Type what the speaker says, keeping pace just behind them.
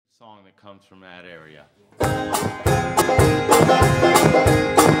that comes from that area.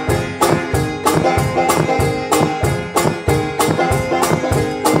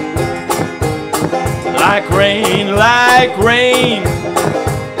 Like rain,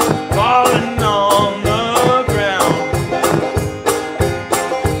 falling on the ground.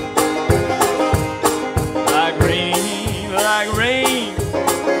 Like rain,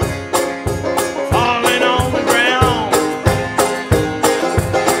 falling on the ground.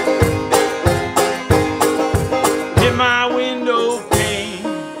 Hit my window pane,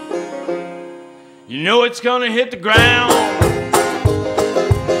 you know it's gonna hit the ground.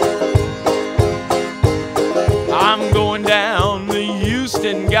 I'm going down to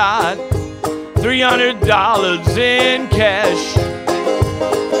Houston, got $300 in cash.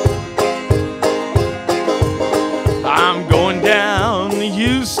 I'm going down to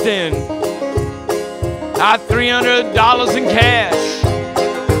Houston, got $300 in cash.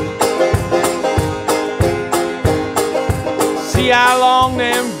 See how long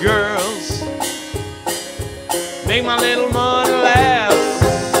them girls make my little money last.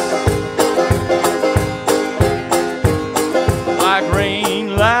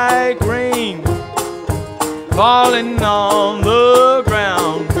 Like rain, falling on the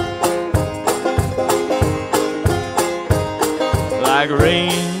ground. Like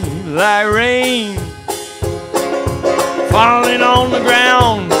rain, falling on the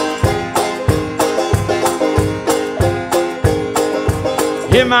ground.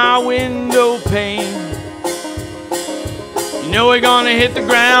 Hit my window pane, you know we're gonna hit the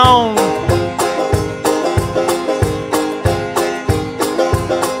ground.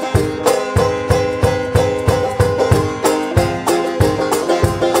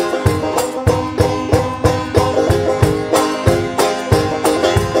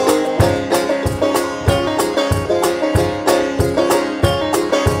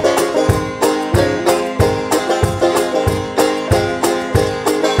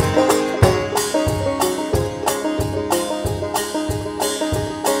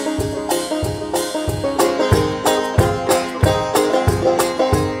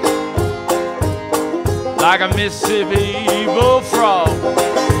 Like a Mississippi bullfrog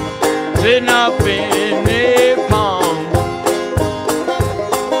sitting up in a pond.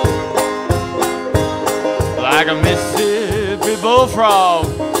 Like a Mississippi bullfrog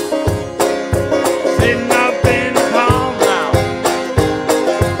sitting up in a pond now.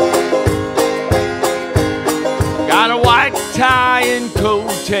 Got a white tie and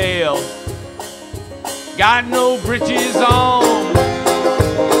coattail, got no britches on.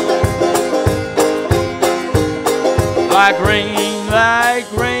 Like rain,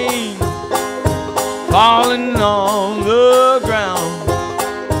 falling on the ground.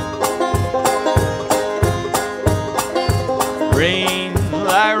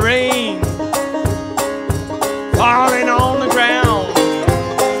 Like rain, falling on the ground.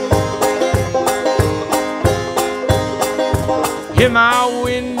 Hit my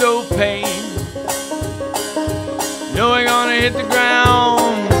window pane, know we're gonna hit the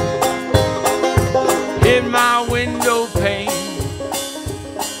ground. Hit my window pane,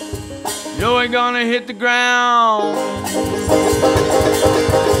 know we're gonna hit the ground.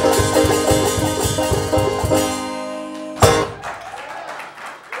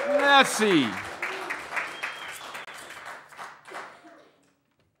 Let's see.